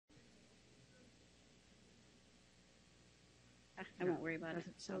I won't worry about it.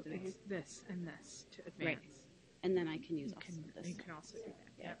 So it's this and this to advance. Right. And then I can use also this. You can also do that.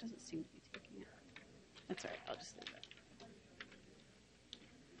 Yeah, it doesn't seem to be taking it. That's all right. I'll just leave it.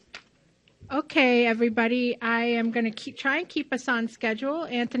 Okay, everybody, I am going to try and keep us on schedule.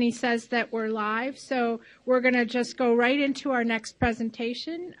 Anthony says that we're live, so we're going to just go right into our next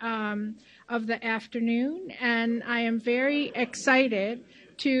presentation of the afternoon. And I am very excited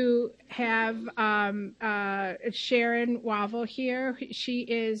to have Sharon Wavle here. She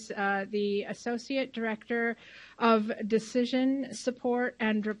is the Associate Director of Decision Support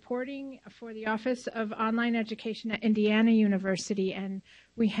and Reporting for the Office of Online Education at Indiana University, and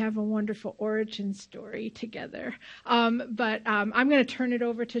we have a wonderful origin story together. But I'm going to turn it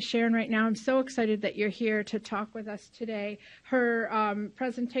over to Sharon right now. I'm so excited that you're here to talk with us today. Her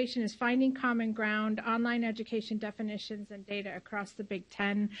presentation is Finding Common Ground, Online Education Definitions and Data Across the Big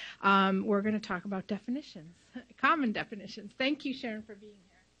Ten. We're going to talk about definitions, common definitions. Thank you, Sharon, for being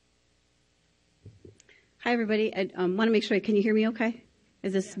here. Hi, everybody. I want to make sure, can you hear me okay?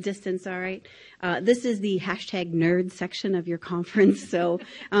 Is this distance all right? This is the #nerd section of your conference, so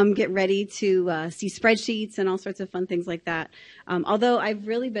get ready to see spreadsheets and all sorts of fun things like that. Although I've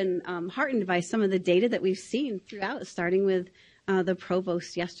really been heartened by some of the data that we've seen throughout, starting with the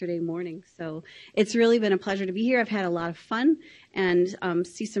provost yesterday morning. So it's really been a pleasure to be here. I've had a lot of fun and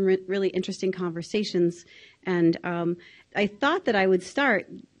see some really interesting conversations. And I thought that I would start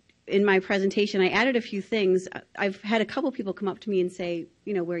in my presentation. I added a few things. I've had a couple people come up to me and say,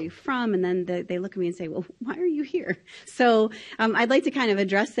 you know, where are you from? And then they look at me and say, well, why are you here? So I'd like to kind of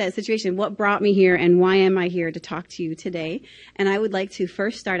address that situation. What brought me here and why am I here to talk to you today? And I would like to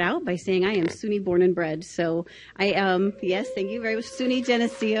first start out by saying I am SUNY born and bred. So I am, yes, thank you very much, SUNY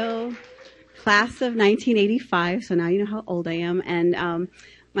Geneseo, class of 1985. So now you know how old I am. And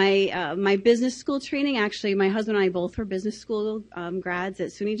my business school training, actually, my husband and I both were business school grads at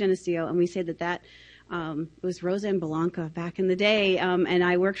SUNY Geneseo, and we say that it was Roseanne Belanca back in the day, and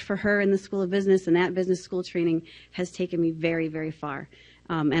I worked for her in the School of Business, and that business school training has taken me very, very far.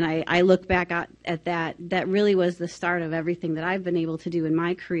 And I look back at that. That really was the start of everything that I've been able to do in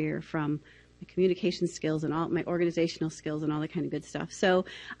my career, from my communication skills and all my organizational skills and all that kind of good stuff. So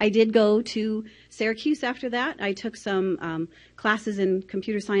I did go to Syracuse after that. I took some classes in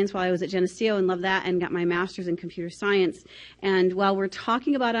computer science while I was at Geneseo and loved that, and got my master's in computer science. And while we're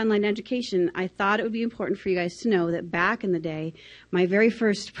talking about online education, I thought it would be important for you guys to know that back in the day, my very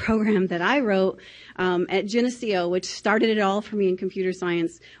first program that I wrote at Geneseo, which started it all for me in computer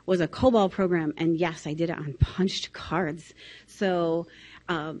science, was a COBOL program. And yes, I did it on punched cards. So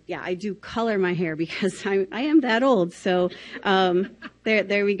yeah, I do color my hair because I am that old. So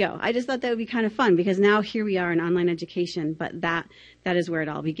there we go. I just thought that would be kind of fun, because now here we are in online education, but that is where it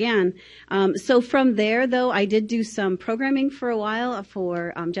all began. So from there, though, I did do some programming for a while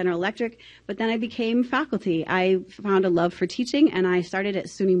for General Electric, but then I became faculty. I found a love for teaching, and I started at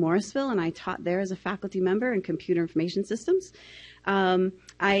SUNY Morrisville, and I taught there as a faculty member in computer information systems.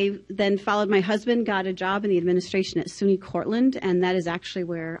 I then followed my husband, got a job in the administration at SUNY Cortland, and that is actually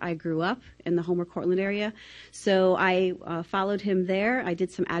where I grew up, in the Homer, Cortland area. So I followed him there. I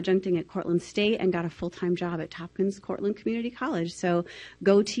did some adjuncting at Cortland State and got a full-time job at Tompkins Cortland Community College. So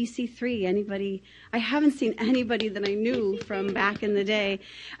go TC3. Anybody? I haven't seen anybody that I knew from back in the day.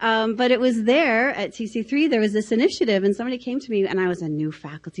 But it was there at TC3, there was this initiative, and somebody came to me, and I was a new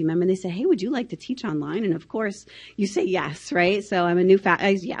faculty member, and they said, hey, would you like to teach online? And of course, you say yes, right? So I'm a new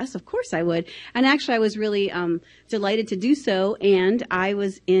yes, of course I would. And actually, I was really delighted to do so, and I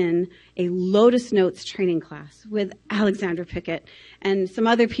was in a Lotus Notes training class with Alexandra Pickett and some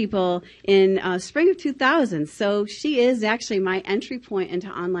other people in spring of 2000. So she is actually my entry point into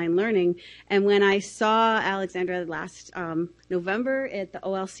online learning. And when I saw Alexandra last November at the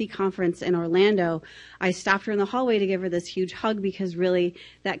OLC conference in Orlando, I stopped her in the hallway to give her this huge hug, because really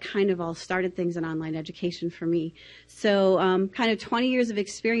that kind of all started things in online education for me. So kind of 20 years of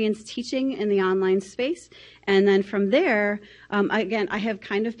experience teaching in the online space. And then from there, again, I have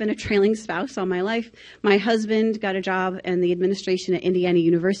kind of been a trailing spouse all my life. My husband got a job in the administration at Indiana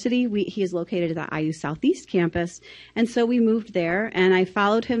University. He is located at the IU Southeast campus. And so we moved there, and I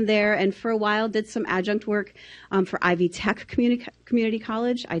followed him there, and for a while did some adjunct work for Ivy Tech Community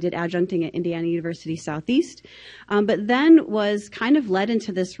College. I did adjuncting at Indiana University Southeast, but then was kind of led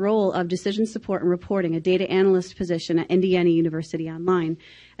into this role of decision support and reporting, a data analyst position at Indiana University Online.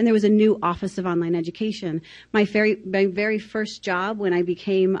 And there was a new Office of Online Education. My very first job, when I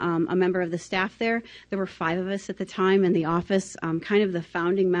became a member of the staff there were 5 of us at the time in the office, kind of the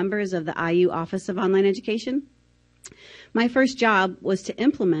founding members of the IU Office of Online Education. my first job was to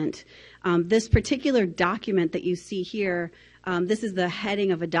implement this particular document that you see here. This is the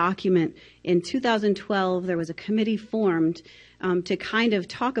heading of a document. In 2012, there was a committee formed to kind of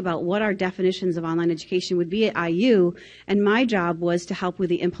talk about what our definitions of online education would be at IU, and my job was to help with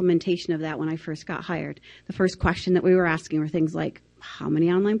the implementation of that when I first got hired. The first question that we were asking were things like, how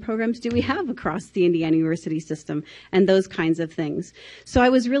many online programs do we have across the Indiana University system, and those kinds of things. So I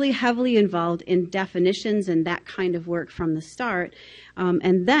was really heavily involved in definitions and that kind of work from the start.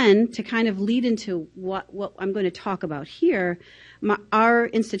 And then to kind of lead into what I'm going to talk about here, our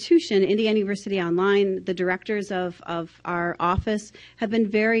institution, Indiana University Online, the directors of our office have been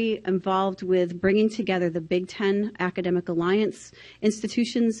very involved with bringing together the Big Ten Academic Alliance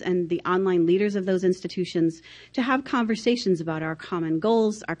institutions and the online leaders of those institutions to have conversations about our common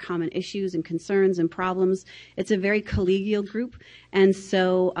goals, our common issues and concerns and problems. It's a very collegial group. And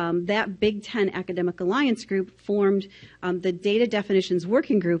so that Big Ten Academic Alliance group formed the Data Definitions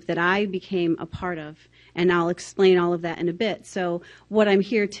Working Group that I became a part of. And I'll explain all of that in a bit. So what I'm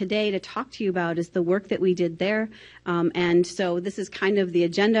here today to talk to you about is the work that we did there. And so this is kind of the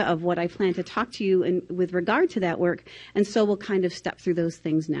agenda of what I plan to talk to you with regard to that work. And so we'll kind of step through those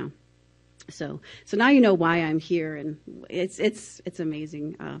things now. So now you know why I'm here, and it's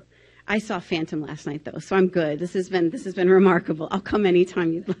amazing. I saw Phantom last night, though, so I'm good. This has been remarkable. I'll come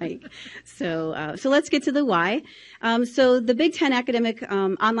anytime you'd like. So let's get to the why. So the Big Ten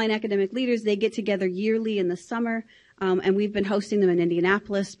online academic leaders, they get together yearly in the summer, and we've been hosting them in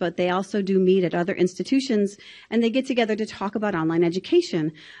Indianapolis, but they also do meet at other institutions, and they get together to talk about online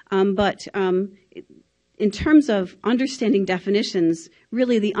education. In terms of understanding definitions,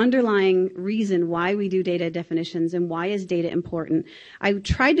 really the underlying reason why we do data definitions and why is data important, I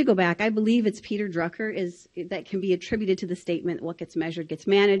tried to go back. I believe it's Peter Drucker that can be attributed to the statement, what gets measured gets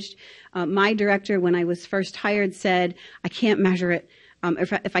managed. My director, when I was first hired, said, I can't measure it.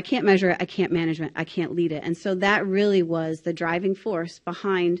 If I can't measure it, I can't manage it, I can't lead it. And so that really was the driving force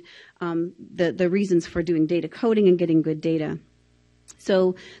behind the reasons for doing data coding and getting good data.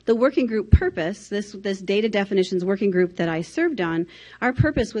 So the working group purpose, this data definitions working group that I served on, our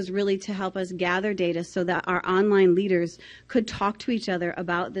purpose was really to help us gather data so that our online leaders could talk to each other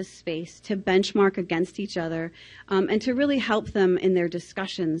about this space, to benchmark against each other, and to really help them in their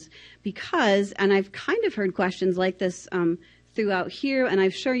discussions. Because, and I've kind of heard questions like this throughout here, and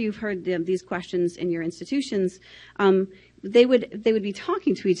I'm sure you've heard these questions in your institutions, they would be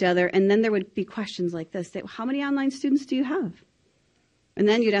talking to each other, and then there would be questions like this, that, how many online students do you have? And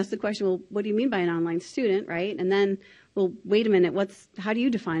then you'd ask the question, well, what do you mean by an online student, right? And then, well, wait a minute, how do you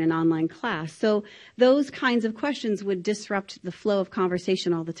define an online class? So those kinds of questions would disrupt the flow of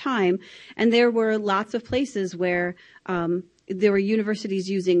conversation all the time. And there were lots of places where there were universities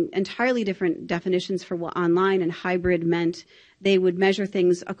using entirely different definitions for what online and hybrid meant. They would measure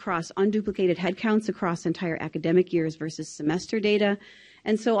things across unduplicated headcounts across entire academic years versus semester data.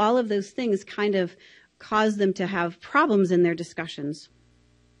 And so all of those things kind of caused them to have problems in their discussions.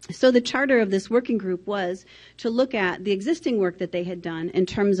 So the charter of this working group was to look at the existing work that they had done in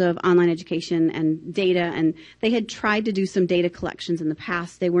terms of online education and data, and they had tried to do some data collections in the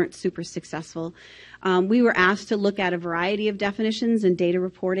past. They weren't super successful. We were asked to look at a variety of definitions and data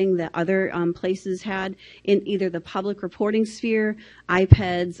reporting that other places had in either the public reporting sphere,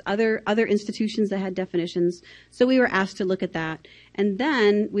 IPEDS, other institutions that had definitions. So we were asked to look at that. And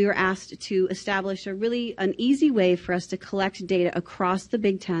then we were asked to establish an easy way for us to collect data across the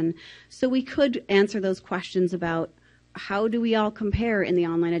Big Ten so we could answer those questions about how do we all compare in the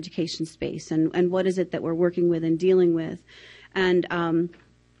online education space, and what is it that we're working with and dealing with. And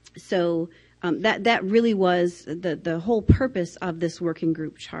that really was the whole purpose of this working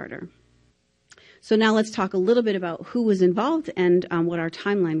group charter. So now let's talk a little bit about who was involved and what our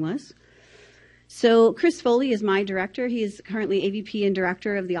timeline was. So Chris Foley is my director. He is currently AVP and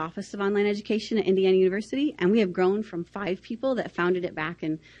director of the Office of Online Education at Indiana University, and we have grown from 5 people that founded it back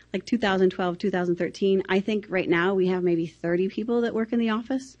in like 2012, 2013. I think right now we have maybe 30 people that work in the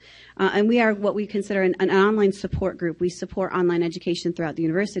office, and we are what we consider an online support group. We support online education throughout the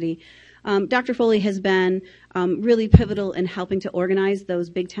university. Dr. Foley has been really pivotal in helping to organize those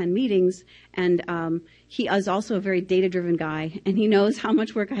Big Ten meetings, and he is also a very data-driven guy, and he knows how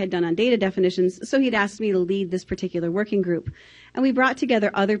much work I had done on data definitions, so he'd asked me to lead this particular working group. And we brought together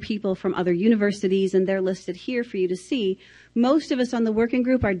other people from other universities, and they're listed here for you to see. Most of us on the working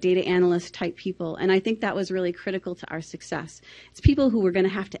group are data analyst type people, and I think that was really critical to our success. It's people who were going to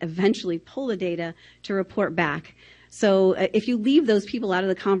have to eventually pull the data to report back. So if you leave those people out of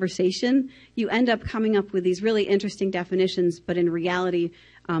the conversation, you end up coming up with these really interesting definitions, but in reality,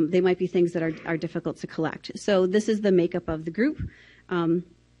 they might be things that are difficult to collect. So this is the makeup of the group. And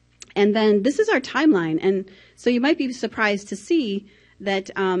then this is our timeline. And so you might be surprised to see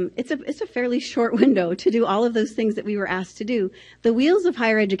that it's a fairly short window to do all of those things that we were asked to do. The wheels of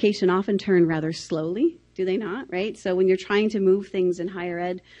higher education often turn rather slowly, do they not, right? So when you're trying to move things in higher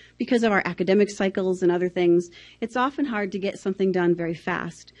ed, because of our academic cycles and other things, it's often hard to get something done very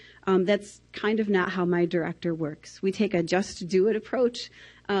fast. That's kind of not how my director works. We take a just do it approach.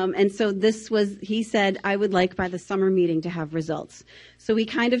 And so he said, I would like by the summer meeting to have results. So we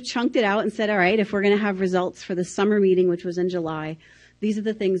kind of chunked it out and said, all right, if we're going to have results for the summer meeting, which was in July, these are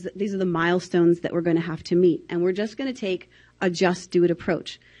the milestones that we're going to have to meet. And we're just going to take a just do it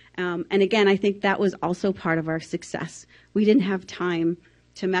approach. And again, I think that was also part of our success. We didn't have time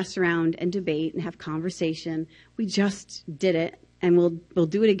to mess around and debate and have conversation. We just did it, and we'll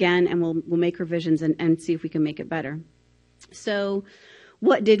do it again, and we'll make revisions and see if we can make it better. So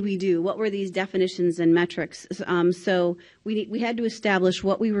what did we do? What were these definitions and metrics? So we had to establish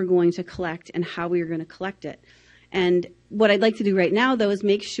what we were going to collect and how we were going to collect it. And what I'd like to do right now, though, is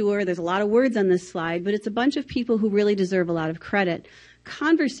make sure there's a lot of words on this slide, but it's a bunch of people who really deserve a lot of credit.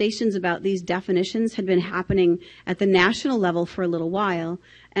 Conversations about these definitions had been happening at the national level for a little while,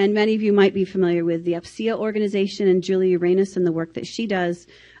 and many of you might be familiar with the APSEA organization and Julie Uranus and the work that she does.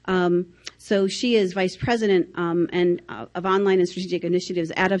 So she is vice president of online and strategic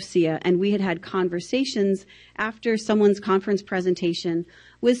initiatives at APSEA, and we had conversations after someone's conference presentation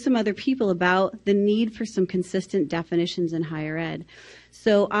with some other people about the need for some consistent definitions in higher ed.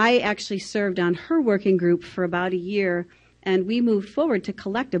 So I actually served on her working group for about a year, and we moved forward to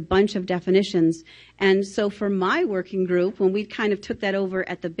collect a bunch of definitions. And so for my working group, when we kind of took that over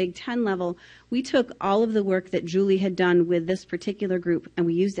at the Big Ten level, we took all of the work that Julie had done with this particular group, and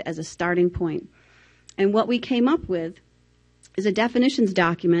we used it as a starting point. And what we came up with is a definitions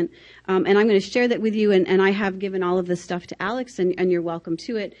document, and I'm going to share that with you, and I have given all of this stuff to Alex, and you're welcome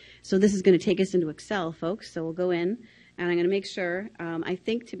to it. So this is going to take us into Excel, folks. So we'll go in, and I'm going to make sure, I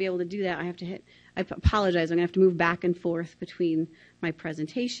think to be able to do that, I apologize, I'm going to have to move back and forth between my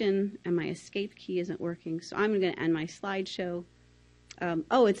presentation and my escape key isn't working. So I'm going to end my slideshow.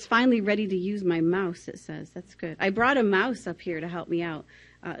 Oh, it's finally ready to use my mouse, it says. That's good. I brought a mouse up here to help me out.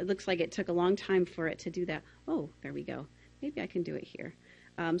 It looks like it took a long time for it to do that. Oh, there we go. Maybe I can do it here.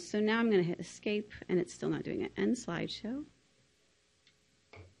 So now I'm going to hit escape, and it's still not doing it. End slideshow.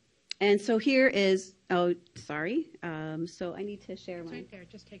 And so here is, oh, sorry. So I need to share mine. It's right there. It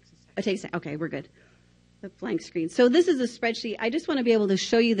just takes a second. It takes, okay, we're good. The blank screen. So this is a spreadsheet. I just want to be able to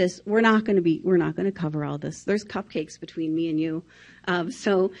show you this. We're not going to cover all this. There's cupcakes between me and you.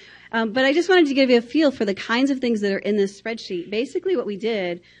 But I just wanted to give you a feel for the kinds of things that are in this spreadsheet. Basically what we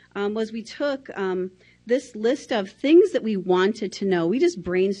did was we took this list of things that we wanted to know. We just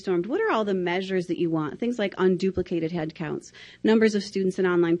brainstormed, what are all the measures that you want? Things like unduplicated head counts, numbers of students in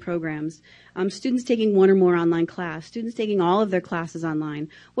online programs, students taking one or more online class, students taking all of their classes online.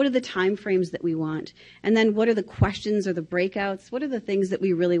 What are the time frames that we want? And then what are the questions or the breakouts? What are the things that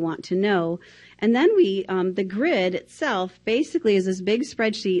we really want to know? And then the grid itself basically is this big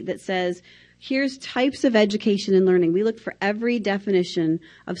spreadsheet that says, here's types of education and learning. We looked for every definition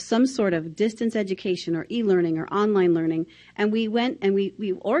of some sort of distance education or e-learning or online learning, and we went and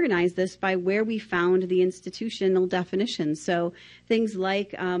we organized this by where we found the institutional definitions. So things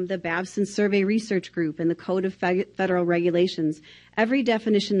like the Babson Survey Research Group and the Code of Federal Regulations. Every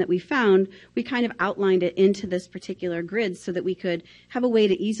definition that we found, we kind of outlined it into this particular grid so that we could have a way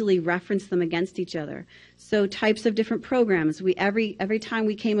to easily reference them against each other. So types of different programs. Every time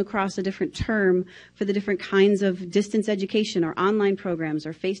we came across a different term for the different kinds of distance education or online programs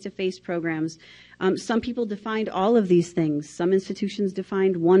or face-to-face programs, some people defined all of these things. Some institutions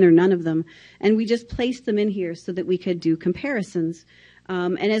defined one or none of them. And we just placed them in here so that we could do comparisons.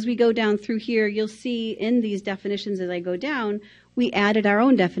 And as we go down through here, you'll see in these definitions as I go down, we added our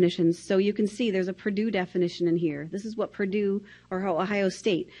own definitions. So you can see there's a Purdue definition in here. This is what Purdue or Ohio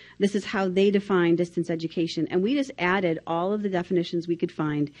State, this is how they define distance education. And we just added all of the definitions we could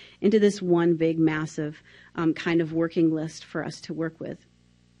find into this one big, massive kind of working list for us to work with.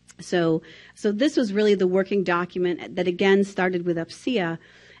 So this was really the working document that, again, started with APSEA.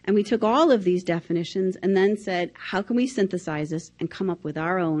 And we took all of these definitions and then said, how can we synthesize this and come up with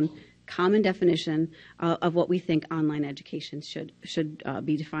our own common definition of what we think online education should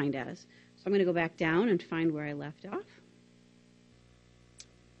be defined as. So I'm going to go back down and find where I left off.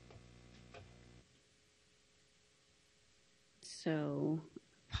 So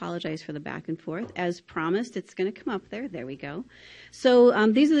Apologize for the back and forth. As promised, it's going to come up there. There we go. So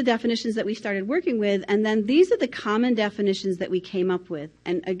these are the definitions that we started working with, and then these are the common definitions that we came up with.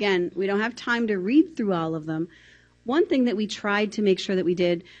 And again, we don't have time to read through all of them. One thing that we tried to make sure that we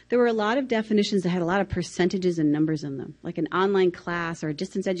did, there were a lot of definitions that had a lot of percentages and numbers in them, like an online class or a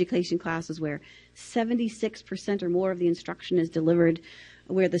distance education class is where 76% or more of the instruction is delivered,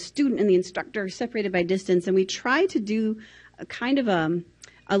 where the student and the instructor are separated by distance. And we tried to do a kind of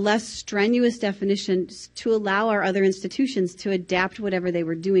a less strenuous definition to allow our other institutions to adapt whatever they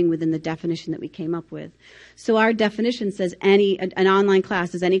were doing within the definition that we came up with. So our definition says an online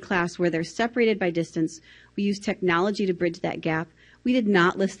class is any class where they're separated by distance. We use technology to bridge that gap. We did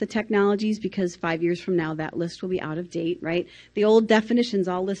not list the technologies because 5 years from now that list will be out of date, right? The old definitions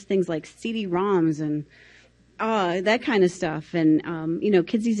all list things like CD-ROMs and that kind of stuff. And,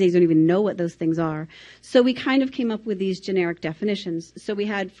 kids these days don't even know what those things are. So we kind of came up with these generic definitions. So we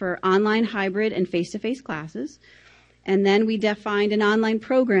had for online, hybrid, and face-to-face classes. And then we defined an online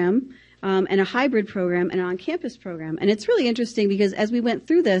program and a hybrid program and an on-campus program. And it's really interesting because as we went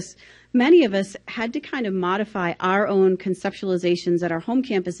through this, many of us had to kind of modify our own conceptualizations at our home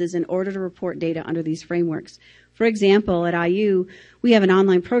campuses in order to report data under these frameworks. For example, at IU, we have an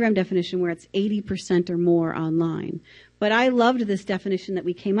online program definition where it's 80% or more online. But I loved this definition that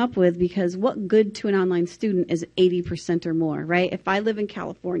we came up with because what good to an online student is 80% or more, right? If I live in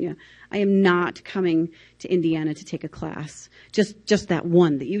California, I am not coming to Indiana to take a class, just that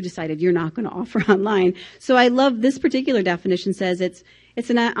one that you decided you're not going to offer online. So I love this particular definition says it's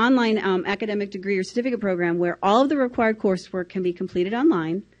an online academic degree or certificate program where all of the required coursework can be completed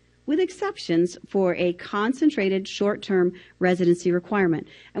online, with exceptions for a concentrated short-term residency requirement.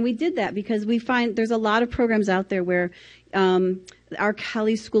 And we did that because we find there's a lot of programs out there where our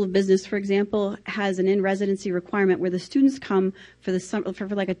Kelly School of Business, for example, has an in-residency requirement where the students come for the summer, for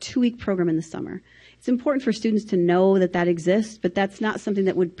like a 2-week program in the summer. It's important for students to know that that exists, but that's not something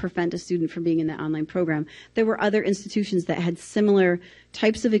that would prevent a student from being in that online program. There were other institutions that had similar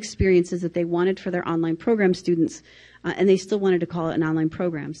types of experiences that they wanted for their online program students, and they still wanted to call it an online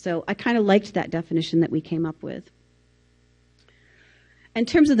program. So I kind of liked that definition that we came up with. In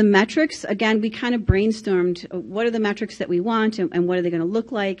terms of the metrics, again, we kind of brainstormed what are the metrics that we want and what are they going to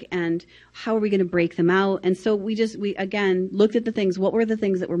look like and how are we going to break them out. And so we again looked at the things, what were the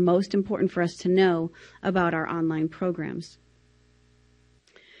things that were most important for us to know about our online programs.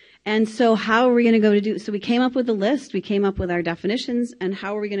 And so how are we going to go to do, so we came up with a list, we came up with our definitions, and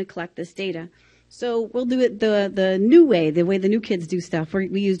how are we going to collect this data? So we'll do it the new way, the way the new kids do stuff.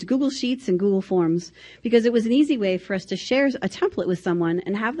 We used Google Sheets and Google Forms because it was an easy way for us to share a template with someone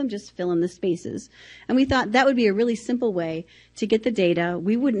and have them just fill in the spaces. And we thought that would be a really simple way to get the data.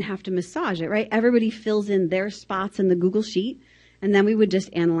 We wouldn't have to massage it, right? Everybody fills in their spots in the Google Sheet, and then we would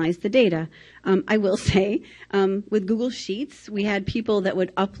just analyze the data. I will say, with Google Sheets, we had people that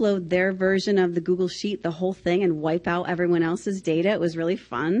would upload their version of the Google Sheet, the whole thing, and wipe out everyone else's data. It was really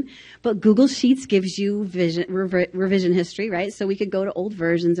fun. But Google Sheets gives you revision history, right? So we could go to old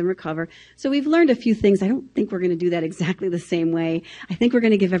versions and recover. So we've learned a few things. I don't think we're going to do that exactly the same way. I think we're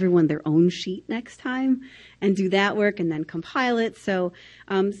going to give everyone their own sheet next time and do that work and then compile it. So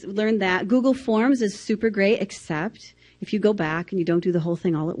learn that. Google Forms is super great, except if you go back and you don't do the whole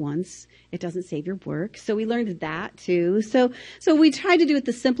thing all at once, it doesn't save your work. So we learned that too. So we tried to do it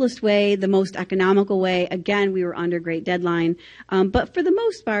the simplest way, the most economical way. Again, we were under great deadline. But for the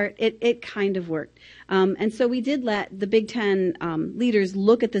most part, it kind of worked. And so we did let the Big Ten leaders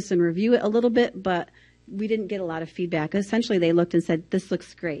look at this and review it a little bit, but we didn't get a lot of feedback. Essentially, they looked and said, this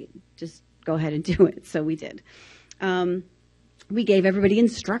looks great. Just go ahead and do it. So we did. We gave everybody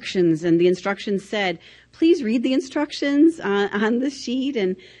instructions, and the instructions said, please read the instructions on the sheet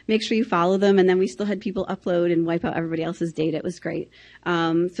and make sure you follow them. And then we still had people upload and wipe out everybody else's data. It was great.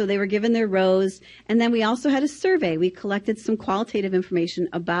 So they were given their rows. And then we also had a survey. We collected some qualitative information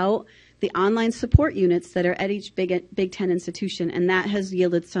about the online support units that are at each Big Ten institution, and that has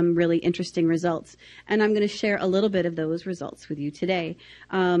yielded some really interesting results. And I'm going to share a little bit of those results with you today.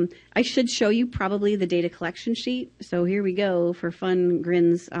 I should show you probably the data collection sheet. So here we go for fun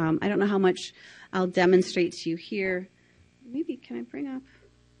grins. I don't know how much I'll demonstrate to you here. Maybe, can I bring up?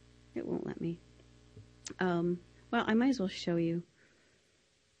 It won't let me. Well, I might as well show you,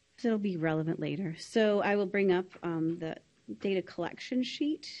 because it'll be relevant later. So I will bring up the data collection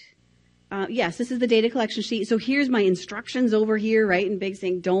sheet. Yes, this is the data collection sheet. So here's my instructions over here, right, in big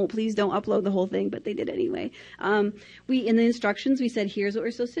saying, please don't upload the whole thing, but they did anyway. In the instructions, we said, here's what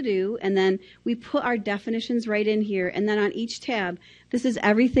we're supposed to do, and then we put our definitions right in here, and then on each tab, this is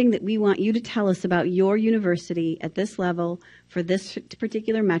everything that we want you to tell us about your university at this level for this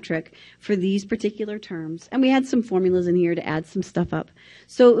particular metric, for these particular terms. And we had some formulas in here to add some stuff up.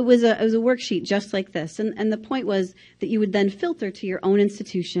 So it was a worksheet just like this, and the point was that you would then filter to your own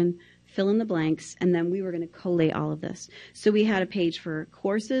institution, fill in the blanks, and then we were going to collate all of this. So we had a page for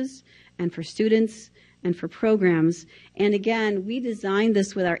courses and for students and for programs. And again, we designed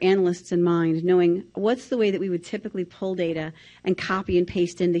this with our analysts in mind, knowing what's the way that we would typically pull data and copy and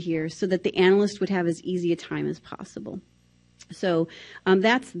paste into here so that the analyst would have as easy a time as possible. So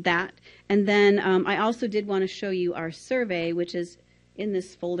that's that. And then I also did want to show you our survey, which is in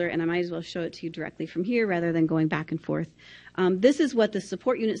this folder, and I might as well show it to you directly from here rather than going back and forth. This is what the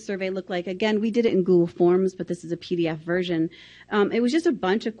support unit survey looked like. Again, we did it in Google Forms, but this is a PDF version. It was just a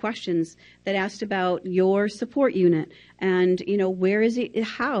bunch of questions that asked about your support unit and, where is it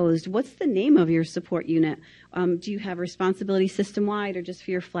housed? What's the name of your support unit? Do you have responsibility system-wide or just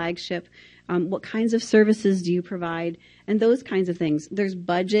for your flagship? What kinds of services do you provide? And those kinds of things. There's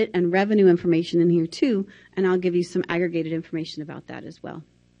budget and revenue information in here too, and I'll give you some aggregated information about that as well.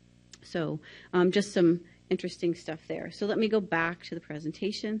 So just some interesting stuff there. So let me go back to the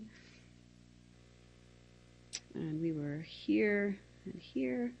presentation. And we were here and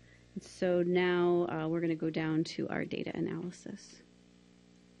here. And so now we're going to go down to our data analysis.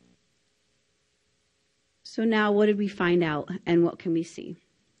 So now what did we find out and what can we see?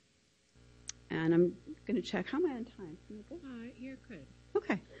 And I'm going to check. How am I on time? You're good.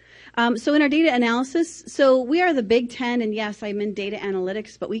 Okay. So in our data analysis, so we are the Big Ten, and yes, I'm in data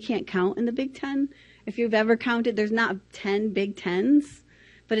analytics, but we can't count in the Big Ten. If you've ever counted, there's not 10 Big Tens,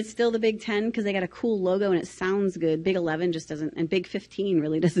 but it's still the Big Ten because they got a cool logo and it sounds good. Big 11 just doesn't, and Big 15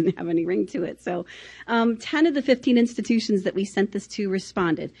 really doesn't have any ring to it. So 10 of the 15 institutions that we sent this to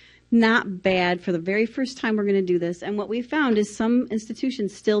responded. Not bad for the very first time we're going to do this. And what we found is some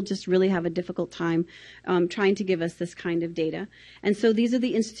institutions still just really have a difficult time trying to give us this kind of data. And so these are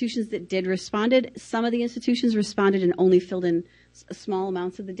the institutions that did responded. Some of the institutions responded and only filled in small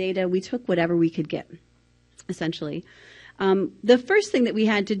amounts of the data. We took whatever we could get, essentially. The first thing that we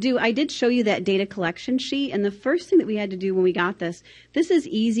had to do, I did show you that data collection sheet, and the first thing that we had to do when we got this is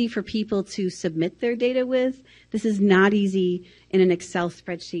easy for people to submit their data with. This is not easy in an Excel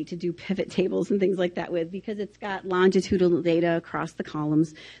spreadsheet to do pivot tables and things like that with because it's got longitudinal data across the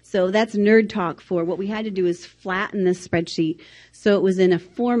columns. So that's nerd talk for what we had to do is flatten this spreadsheet so it was in a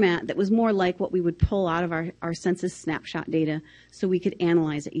format that was more like what we would pull out of our census snapshot data so we could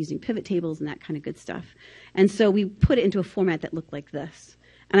analyze it using pivot tables and that kind of good stuff. And so we put it into a format that looked like this.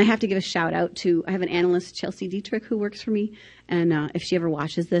 And I have to give a shout out to, I have an analyst, Chelsea Dietrich, who works for me. And if she ever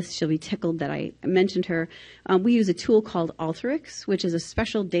watches this, she'll be tickled that I mentioned her. We use a tool called Alteryx, which is a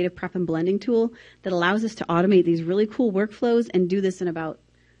special data prep and blending tool that allows us to automate these really cool workflows and do this in about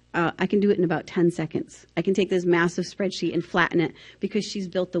I can do it in about 10 seconds. I can take this massive spreadsheet and flatten it because she's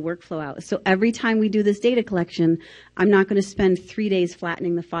built the workflow out. So every time we do this data collection, I'm not going to spend 3 days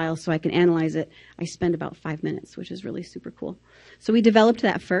flattening the file so I can analyze it. I spend about 5 minutes, which is really super cool. So we developed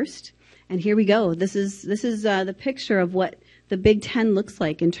that first, and here we go. This is the picture of what the Big Ten looks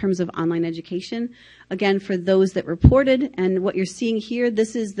like in terms of online education. Again, for those that reported, and what you're seeing here,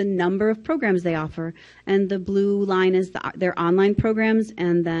 this is the number of programs they offer. And the blue line is their online programs,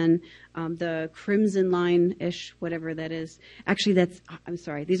 and then the crimson line-ish, whatever that is. Actually, I'm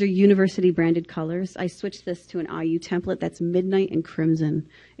sorry, these are university-branded colors. I switched this to an IU template. That's midnight and crimson,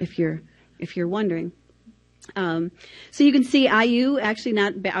 if you're wondering. So you can see IU, actually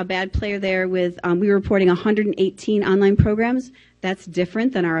not a bad player there with, we were reporting 118 online programs. That's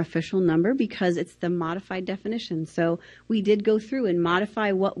different than our official number because it's the modified definition. So we did go through and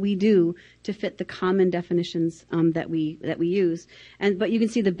modify what we do to fit the common definitions that we use. But you can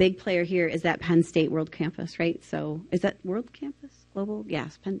see the big player here is that Penn State World Campus, right? So is that World Campus? Global?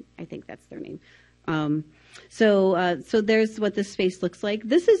 Yes, Penn, I think that's their name. So there's what this space looks like.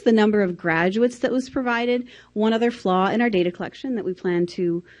 This is the number of graduates that was provided. One other flaw in our data collection that we plan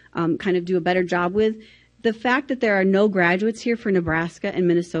to kind of do a better job with. The fact that there are no graduates here for Nebraska and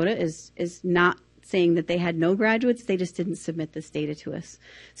Minnesota is not saying that they had no graduates. They just didn't submit this data to us.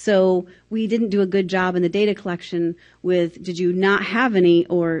 So we didn't do a good job in the data collection with did you not have any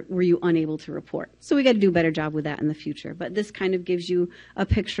or were you unable to report? So we got to do a better job with that in the future. But this kind of gives you a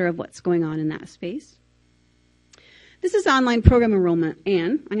picture of what's going on in that space. This is online program enrollment.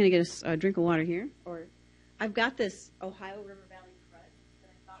 And I'm going to get a drink of water here. Or I've got this Ohio River Valley crud that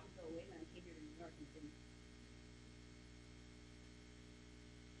I thought would go away. And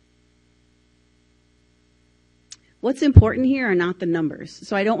What's important here are not the numbers.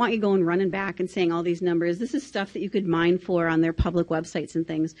 So I don't want you going running back and saying all these numbers. This is stuff that you could mine for on their public websites and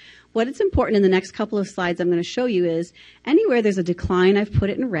things. What is important in the next couple of slides I'm going to show you is anywhere there's a decline, I've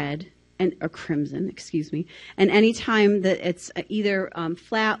put it in red, or crimson, excuse me. And any time that it's either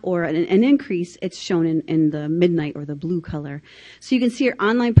flat or an increase, it's shown in the midnight or the blue color. So you can see your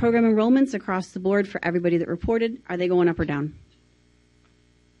online program enrollments across the board for everybody that reported. Are they going up or down?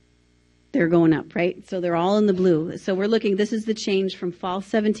 They're going up, right? So they're all in the blue. So we're looking, this is the change from fall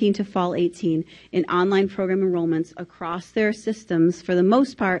 17 to fall 18 in online program enrollments across their systems. For the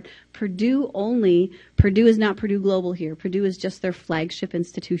most part, Purdue only. Purdue is not Purdue Global here. Purdue is just their flagship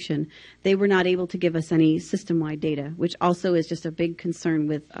institution. They were not able to give us any system-wide data, which also is just a big concern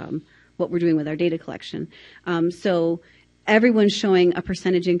with what we're doing with our data collection. So everyone's showing a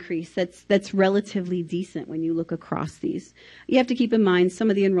percentage increase that's relatively decent when you look across these. You have to keep in mind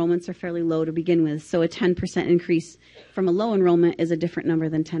some of the enrollments are fairly low to begin with, so a 10% increase from a low enrollment is a different number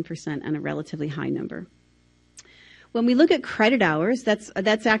than 10% and a relatively high number. When we look at credit hours, that's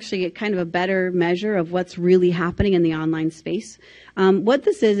actually kind of a better measure of what's really happening in the online space. What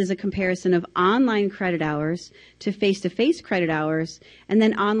this is a comparison of online credit hours to face-to-face credit hours, and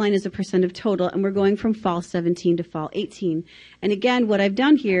then online is a percent of total, and we're going from fall 17 to fall 18. And again, what I've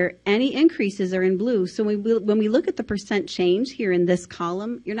done here, any increases are in blue. So when we look at the percent change here in this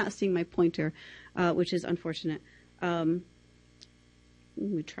column, you're not seeing my pointer, which is unfortunate. Let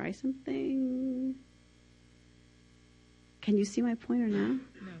me try something. Can you see my pointer now?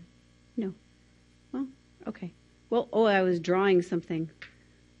 No. No. Well, okay. Well, I was drawing something.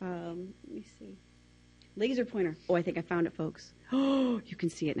 Let me see. Laser pointer. Oh, I think I found it, folks. Oh, you can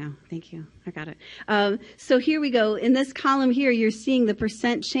see it now. Thank you. I got it. So here we go. In this column here, you're seeing the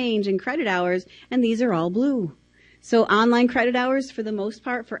percent change in credit hours, and these are all blue. So online credit hours, for the most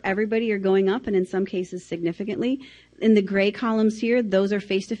part, for everybody are going up, and in some cases significantly. In the gray columns here, those are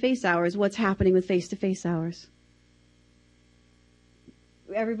face-to-face hours. What's happening with face-to-face hours?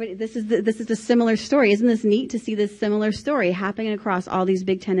 Everybody, this is a similar story. Isn't this neat to see this similar story happening across all these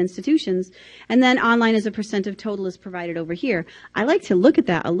Big Ten institutions? And then online as a percent of total is provided over here. I like to look at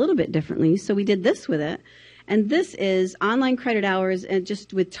that a little bit differently, so we did this with it. And this is online credit hours and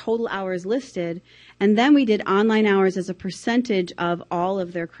just with total hours listed. And then we did online hours as a percentage of all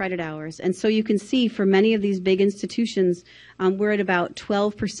of their credit hours. And so you can see for many of these big institutions, we're at about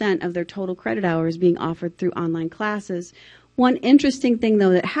 12% of their total credit hours being offered through online classes. One interesting thing,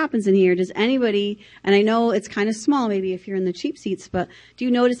 though, that happens in here, does anybody, and I know it's kind of small maybe if you're in the cheap seats, but do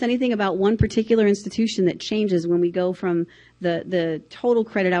you notice anything about one particular institution that changes when we go from the total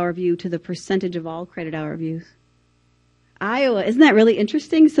credit hour view to the percentage of all credit hour views? Iowa, isn't that really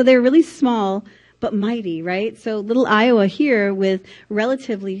interesting? So they're really small, but mighty, right? So little Iowa here with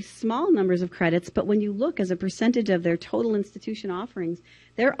relatively small numbers of credits, but when you look as a percentage of their total institution offerings,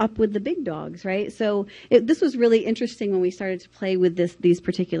 they're up with the big dogs, right? So this was really interesting when we started to play with these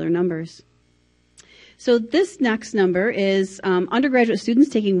particular numbers. So this next number is undergraduate students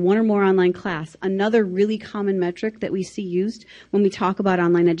taking one or more online class, another really common metric that we see used when we talk about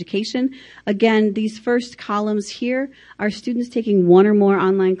online education. Again, these first columns here are students taking one or more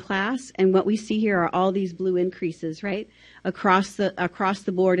online class, and what we see here are all these blue increases, right, across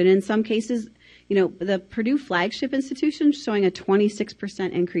the board. And in some cases, you know, the Purdue flagship institution showing a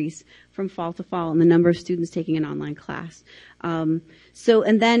 26% increase from fall to fall in the number of students taking an online class. And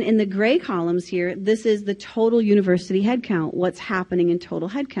then in the gray columns here, this is the total university headcount, what's happening in total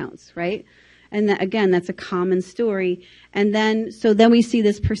headcounts, right? And that, again, that's a common story. And then, so then we see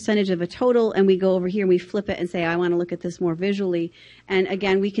this percentage of a total, and we go over here and we flip it and say, I want to look at this more visually. And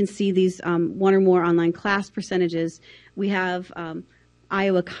again, we can see these one or more online class percentages. We have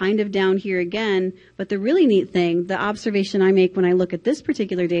Iowa kind of down here again, but the really neat thing, the observation I make when I look at this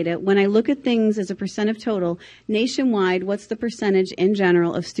particular data, when I look at things as a percent of total, nationwide, what's the percentage in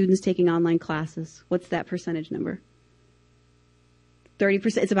general of students taking online classes? What's that percentage number?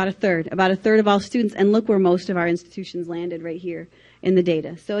 30%, it's about a third of all students, and look where most of our institutions landed right here in the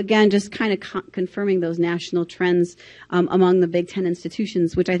data. So again, just kind of confirming those national trends among the Big Ten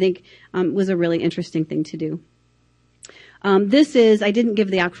institutions, which I think was a really interesting thing to do. I didn't give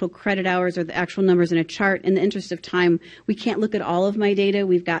the actual credit hours or the actual numbers in a chart. In the interest of time, we can't look at all of my data.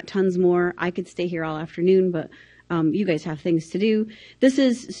 We've got tons more. I could stay here all afternoon, but you guys have things to do. This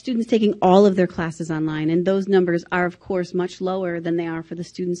is students taking all of their classes online, and those numbers are, of course, much lower than they are for the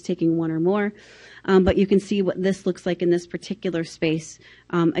students taking one or more. But you can see what this looks like in this particular space.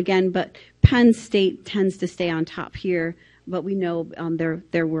 Again, but Penn State tends to stay on top here, but we know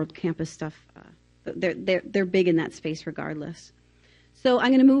their World Campus stuff, they're big in that space regardless. So I'm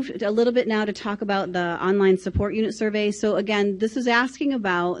going to move a little bit now to talk about the online support unit survey. So again, this is asking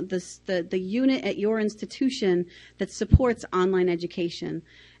about the unit at your institution that supports online education.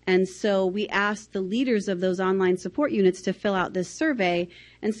 And so we asked the leaders of those online support units to fill out this survey.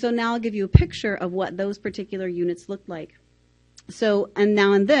 And so now I'll give you a picture of what those particular units look like. So, and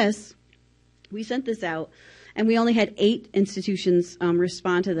now in this, we sent this out, and we only had 8 institutions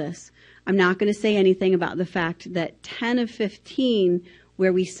respond to this. I'm not going to say anything about the fact that 10 of 15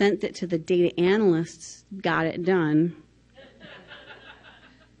 where we sent it to the data analysts got it done.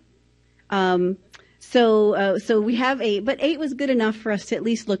 So we have 8, but 8 was good enough for us to at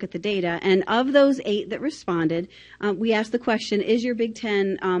least look at the data. And of those 8 that responded, we asked the question, is your Big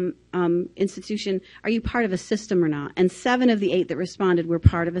Ten institution, are you part of a system or not? And 7 of the 8 that responded were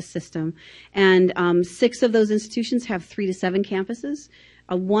part of a system. And 6 of those institutions have 3 to 7 campuses.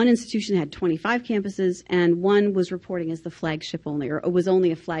 One institution had 25 campuses, and one was reporting as the flagship only, or it was only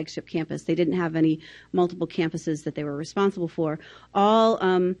a flagship campus. They didn't have any multiple campuses that they were responsible for. All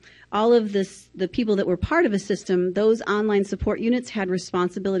of the people that were part of a system, those online support units had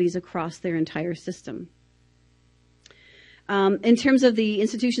responsibilities across their entire system. In terms of the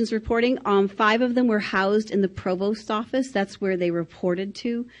institutions reporting, 5 of them were housed in the provost's office. That's where they reported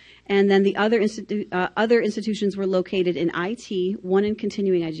to. And then the other institutions were located in IT, one in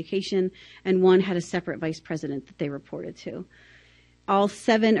continuing education, and one had a separate vice president that they reported to. All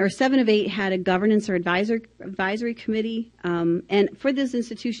 7 of 8 had a governance or advisory committee. And for those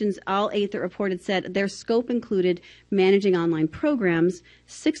institutions, all 8 that reported said their scope included managing online programs.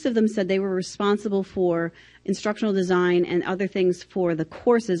 6 of them said they were responsible for instructional design and other things for the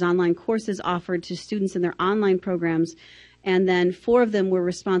courses, online courses offered to students in their online programs. And then 4 of them were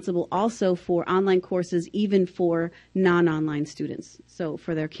responsible also for online courses, even for non-online students, so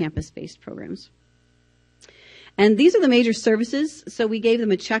for their campus-based programs. And these are the major services. So we gave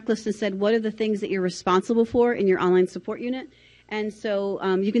them a checklist and said, what are the things that you're responsible for in your online support unit? And so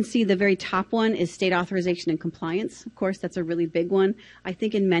you can see the very top one is state authorization and compliance. Of course, that's a really big one. I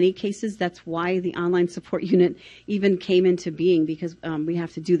think in many cases, that's why the online support unit even came into being, because we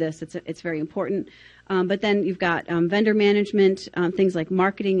have to do this. It's very important. But then you've got vendor management, things like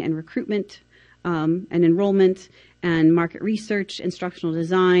marketing and recruitment and enrollment, and market research, instructional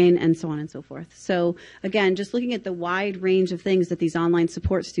design, and so on and so forth. So again, just looking at the wide range of things that these online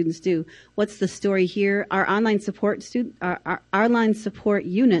support students do. What's the story here? Our online support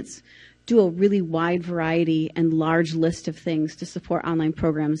units do a really wide variety and large list of things to support online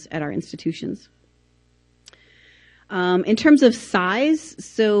programs at our institutions. In terms of size,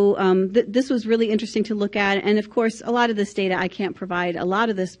 so this was really interesting to look at. And of course, a lot of this data, I can't provide a lot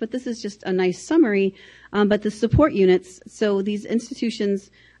of this, but this is just a nice summary. But the support units, so these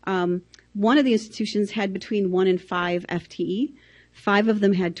institutions, one of the institutions had between 1 and 5 FTE. 5 of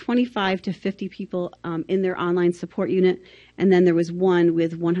them had 25 to 50 people in their online support unit. And then there was one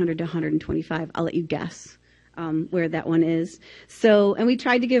with 100 to 125. I'll let you guess where that one is. So, and we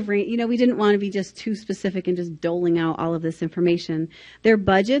tried to give, we didn't want to be just too specific and just doling out all of this information. Their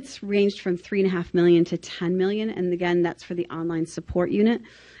budgets ranged from $3.5 million to $10 million. And again, that's for the online support unit.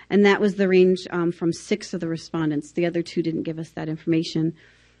 And that was the range from 6 of the respondents. The other 2 didn't give us that information.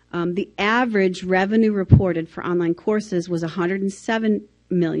 The average revenue reported for online courses was $107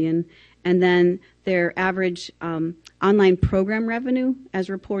 million. And then their average online program revenue, as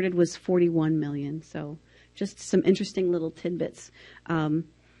reported, was $41 million. So just some interesting little tidbits.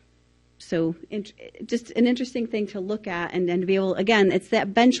 Just an interesting thing to look at and to be able, again, it's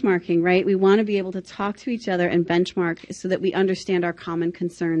that benchmarking, right? We want to be able to talk to each other and benchmark so that we understand our common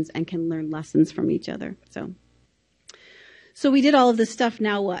concerns and can learn lessons from each other. So we did all of this stuff.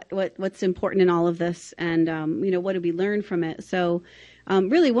 Now what's important in all of this, and what did we learn from it? So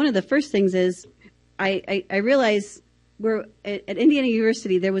really one of the first things is I realize we're at Indiana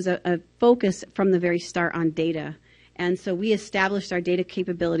University, there was a focus from the very start on data. And so we established our data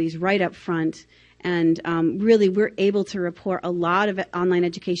capabilities right up front. And really, we're able to report a lot of online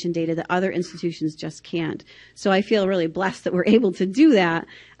education data that other institutions just can't. So I feel really blessed that we're able to do that.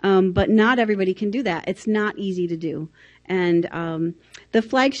 But not everybody can do that. It's not easy to do. And the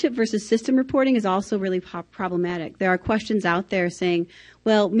flagship versus system reporting is also really problematic. There are questions out there saying,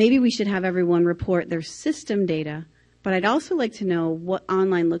 well, maybe we should have everyone report their system data. But I'd also like to know what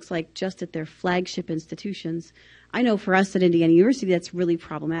online looks like just at their flagship institutions. I know for us at Indiana University, that's really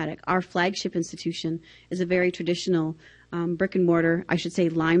problematic. Our flagship institution is a very traditional brick and mortar, I should say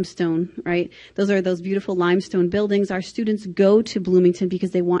limestone, right? Those are those beautiful limestone buildings. Our students go to Bloomington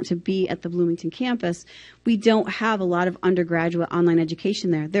because they want to be at the Bloomington campus. We don't have a lot of undergraduate online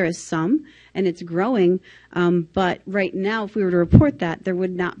education there. There is some, and it's growing, but right now, if we were to report that, there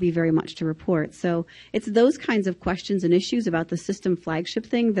would not be very much to report. So it's those kinds of questions and issues about the system flagship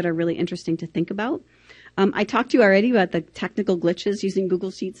thing that are really interesting to think about. I talked to you already about the technical glitches using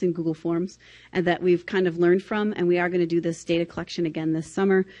Google Sheets and Google Forms, and that we've kind of learned from, and we are going to do this data collection again this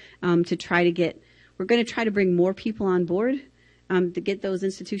summer to try to get, we're going to try to bring more people on board to get those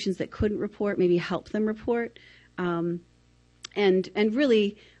institutions that couldn't report, maybe help them report. And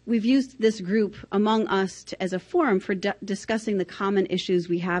really, we've used this group among us as a forum for discussing the common issues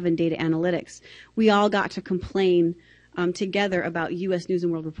we have in data analytics. We all got to complain together about U.S. News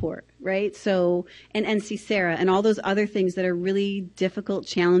and World Report, right? So, and NC-SARA and all those other things that are really difficult,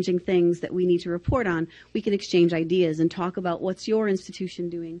 challenging things that we need to report on. We can exchange ideas and talk about what's your institution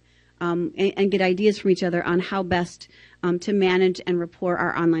doing and get ideas from each other on how best to manage and report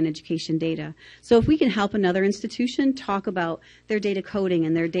our online education data. So if we can help another institution talk about their data coding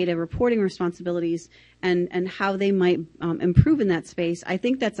and their data reporting responsibilities and how they might improve in that space, I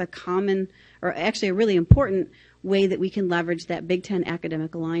think that's a common, or actually a really important way that we can leverage that Big Ten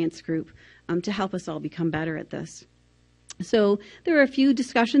Academic Alliance group to help us all become better at this. So there are a few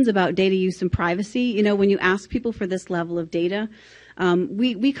discussions about data use and privacy. You know, when you ask people for this level of data,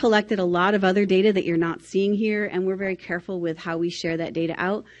 we collected a lot of other data that you're not seeing here, and we're very careful with how we share that data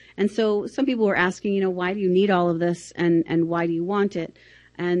out. And so some people were asking, you know, why do you need all of this and why do you want it?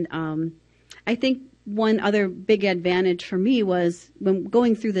 And I think one other big advantage for me was when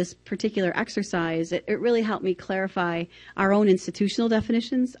going through this particular exercise, it really helped me clarify our own institutional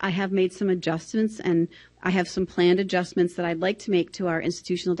definitions. I have made some adjustments, and I have some planned adjustments that I'd like to make to our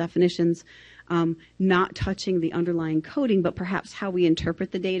institutional definitions, not touching the underlying coding, but perhaps how we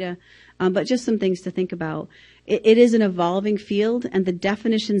interpret the data, but just some things to think about. It is an evolving field, and the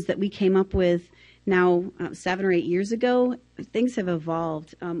definitions that we came up with now 7 or 8 years ago, things have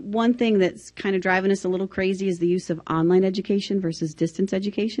evolved. One thing that's kind of driving us a little crazy is the use of online education versus distance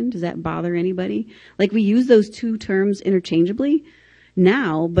education. Does that bother anybody? Like, we use those two terms interchangeably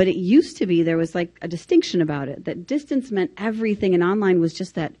now, but it used to be there was like a distinction about it, that distance meant everything and online was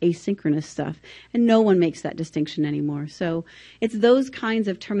just that asynchronous stuff, and no one makes that distinction anymore. So it's those kinds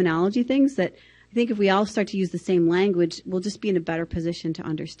of terminology things that I think if we all start to use the same language, we'll just be in a better position to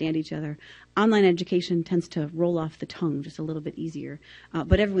understand each other. Online education tends to roll off the tongue just a little bit easier,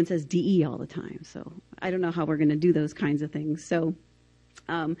 but everyone says DE all the time, so I don't know how we're going to do those kinds of things. So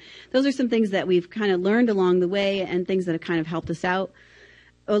those are some things that we've kind of learned along the way and things that have kind of helped us out.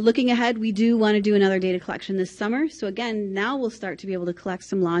 Looking ahead, we do want to do another data collection this summer. So again, now we'll start to be able to collect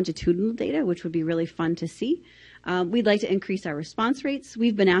some longitudinal data, which would be really fun to see. We'd like to increase our response rates.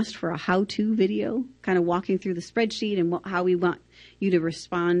 We've been asked for a how-to video, kind of walking through the spreadsheet and how we want you to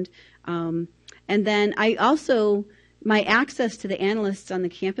respond. And then my access to the analysts on the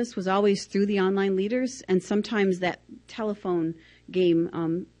campus was always through the online leaders, and sometimes that telephone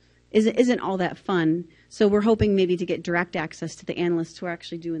game isn't all that fun. So we're hoping maybe to get direct access to the analysts who are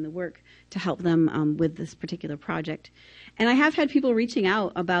actually doing the work to help them with this particular project. And I have had people reaching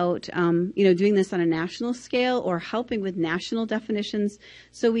out about, doing this on a national scale or helping with national definitions.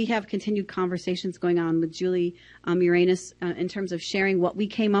 So we have continued conversations going on with Julie Uranus in terms of sharing what we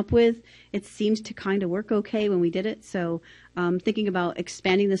came up with. It seems to kind of work okay when we did it. So thinking about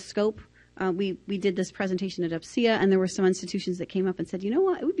expanding the scope. We did this presentation at UPSEA, and there were some institutions that came up and said, you know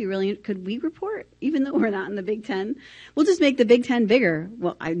what, it would be really, could we report, even though we're not in the Big Ten? We'll just make the Big Ten bigger.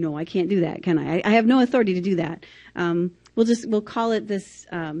 Well, I can't do that, can I? I have no authority to do that. We'll call it this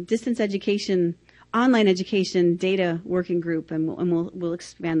distance education, online education data working group, and we'll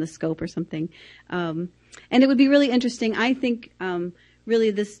expand the scope or something. And it would be really interesting. I think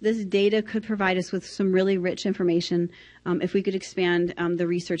really this data could provide us with some really rich information if we could expand the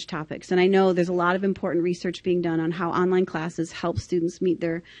research topics. And I know there's a lot of important research being done on how online classes help students meet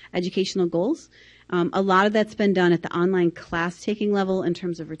their educational goals. A lot of that's been done at the online class taking level in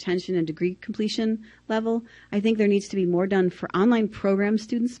terms of retention and degree completion level. I think there needs to be more done for online program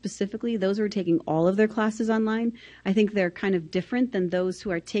students specifically, those who are taking all of their classes online. I think they're kind of different than those who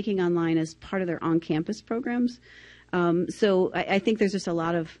are taking online as part of their on-campus programs. So I think there's just a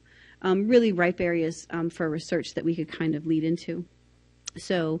lot of really ripe areas for research that we could kind of lead into.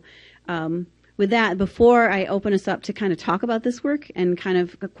 So with that, before I open us up to kind of talk about this work and kind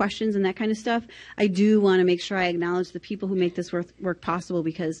of questions and that kind of stuff, I do want to make sure I acknowledge the people who make this work possible,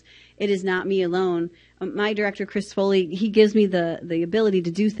 because it is not me alone. My director, Chris Foley, he gives me the ability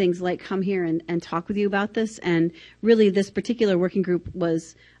to do things like come here and talk with you about this. And really, this particular working group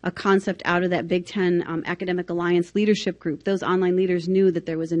was a concept out of that Big Ten Academic Alliance leadership group. Those online leaders knew that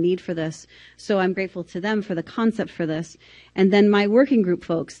there was a need for this. So I'm grateful to them for the concept for this. And then my working group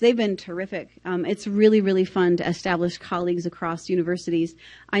folks, they've been terrific. It's really, really fun to establish colleagues across universities.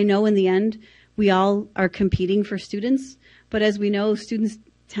 I know in the end, we all are competing for students, but as we know, students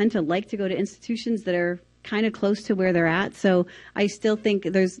tend to like to go to institutions that are kind of close to where they're at. So I still think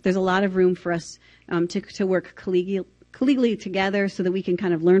there's a lot of room for us to work collegially together so that we can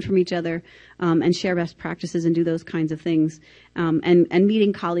kind of learn from each other and share best practices and do those kinds of things. And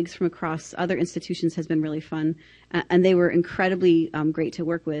meeting colleagues from across other institutions has been really fun, and they were incredibly great to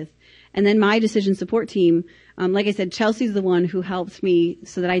work with. And then my decision support team, like I said, Chelsea's the one who helped me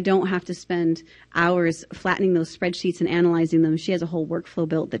so that I don't have to spend hours flattening those spreadsheets and analyzing them. She has a whole workflow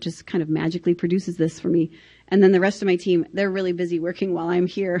built that just kind of magically produces this for me. And then the rest of my team, they're really busy working while I'm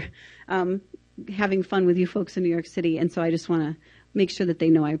here, having fun with you folks in New York City. And so I just want to make sure that they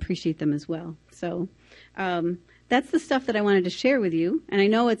know I appreciate them as well. So that's the stuff that I wanted to share with you. And I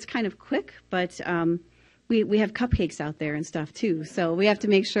know it's kind of quick, but we have cupcakes out there and stuff too. So we have to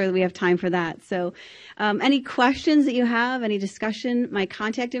make sure that we have time for that. So any questions that you have, any discussion, my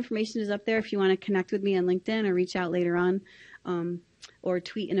contact information is up there if you want to connect with me on LinkedIn or reach out later on. Or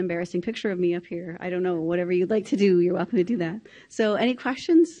tweet an embarrassing picture of me up here. I don't know, whatever you'd like to do, you're welcome to do that. So any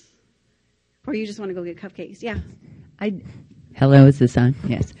questions? Or you just want to go get cupcakes? Yeah. Hello, is this on?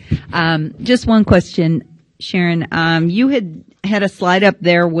 Yes. Just one question, Sharon. You had a slide up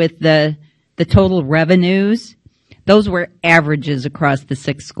there with the total revenues. Those were averages across the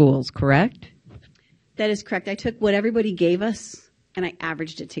 6 schools, correct? That is correct. I took what everybody gave us and I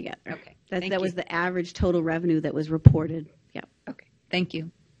averaged it together. Okay. That was the average total revenue that was reported. Yeah. Okay. Thank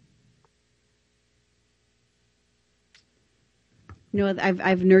you. No,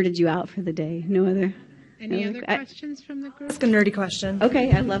 I've nerded you out for the day. No other. Any other questions from the group? Ask a nerdy question.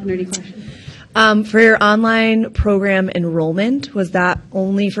 Okay, I love nerdy questions. For your online program enrollment, was that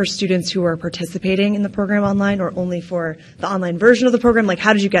only for students who are participating in the program online or only for the online version of the program? Like,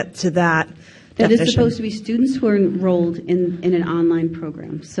 how did you get to that definition? Is supposed to be students who are enrolled in an online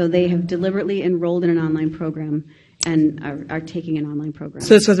program. So they have deliberately enrolled in an online program and are taking an online program.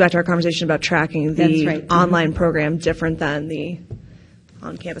 So this goes back to our conversation about tracking the right. online program different than the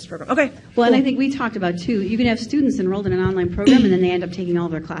on-campus program. Okay. Well, cool. And I think we talked about, too, you can have students enrolled in an online program and then they end up taking all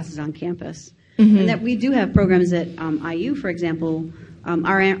of their classes on campus. Mm-hmm. And that we do have programs at IU, for example,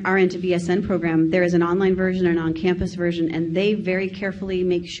 our RN to BSN program, there is an online version and an on-campus version, and they very carefully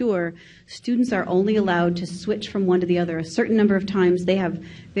make sure students are only allowed to switch from one to the other a certain number of times. They have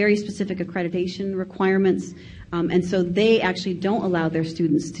very specific accreditation requirements, and so they actually don't allow their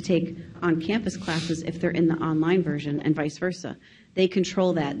students to take on-campus classes if they're in the online version and vice versa. They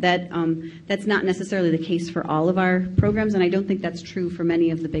control that. That's not necessarily the case for all of our programs, and I don't think that's true for many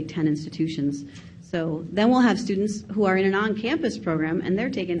of the Big Ten institutions. So then we'll have students who are in an on-campus program, and they're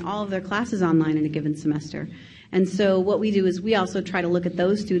taking all of their classes online in a given semester. And so what we do is we also try to look at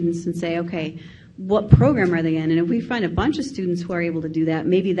those students and say, okay, what program are they in? And if we find a bunch of students who are able to do that,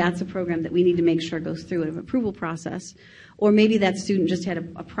 maybe that's a program that we need to make sure goes through an approval process. Or maybe that student just had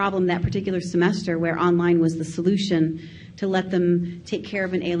a problem that particular semester where online was the solution to let them take care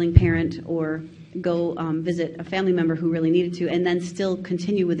of an ailing parent or go visit a family member who really needed to, and then still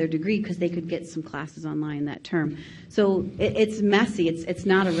continue with their degree because they could get some classes online that term. So it's messy. It's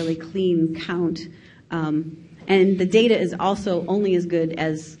not a really clean count. And the data is also only as good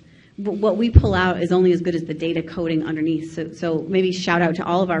as what we pull out is only as good as the data coding underneath. So maybe shout out to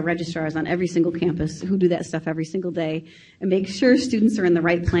all of our registrars on every single campus who do that stuff every single day and make sure students are in the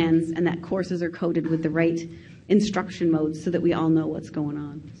right plans and that courses are coded with the right instruction modes so that we all know what's going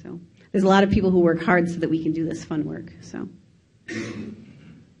on. So there's a lot of people who work hard so that we can do this fun work. So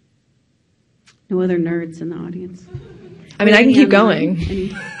no other nerds in the audience. I mean, I can keep going.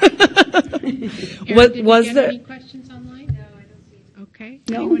 What was there any questions online? No, I don't see it. Okay.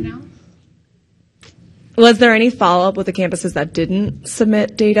 No. Anyone else? Was there any follow-up with the campuses that didn't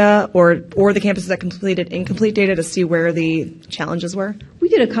submit data or the campuses that completed incomplete data to see where the challenges were? We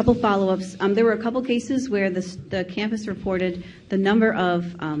did a couple follow-ups. There were a couple cases where the campus reported the number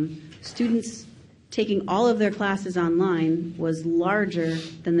of students taking all of their classes online was larger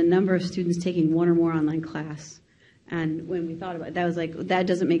than the number of students taking one or more online class. And when we thought about it, that was like, that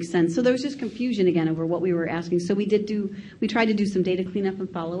doesn't make sense. So there was just confusion again over what we were asking. So we tried to do some data cleanup and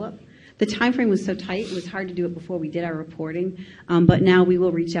follow-up. The time frame was so tight, it was hard to do it before we did our reporting. But now we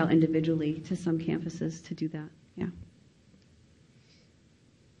will reach out individually to some campuses to do that. Yeah.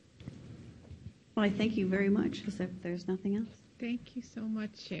 Well, I thank you very much. If there's nothing else. Thank you so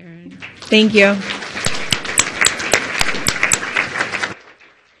much, Sharon. Thank you.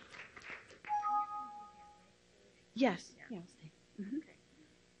 Yes. Yeah, I'll stay.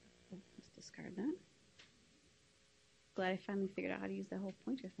 Let's discard that. Glad I finally figured out how to use that whole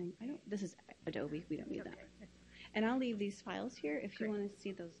pointer thing. This is Adobe. We don't need that. And I'll leave these files here if you want to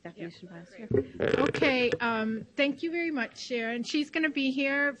see those definition files here. Okay, thank you very much, Sharon. She's going to be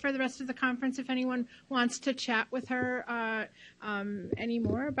here for the rest of the conference if anyone wants to chat with her any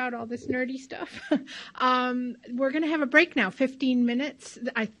more about all this nerdy stuff. We're going to have a break now, 15 minutes.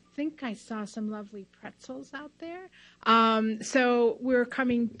 I think I saw some lovely pretzels out there. So we're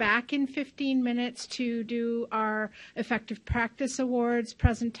coming back in 15 minutes to do our Effective Practice Awards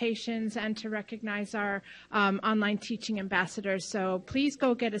presentations and to recognize our online teaching ambassadors. So please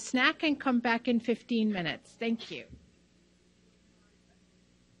go get a snack and come back in 15 minutes. Thank you.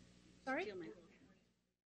 Sorry?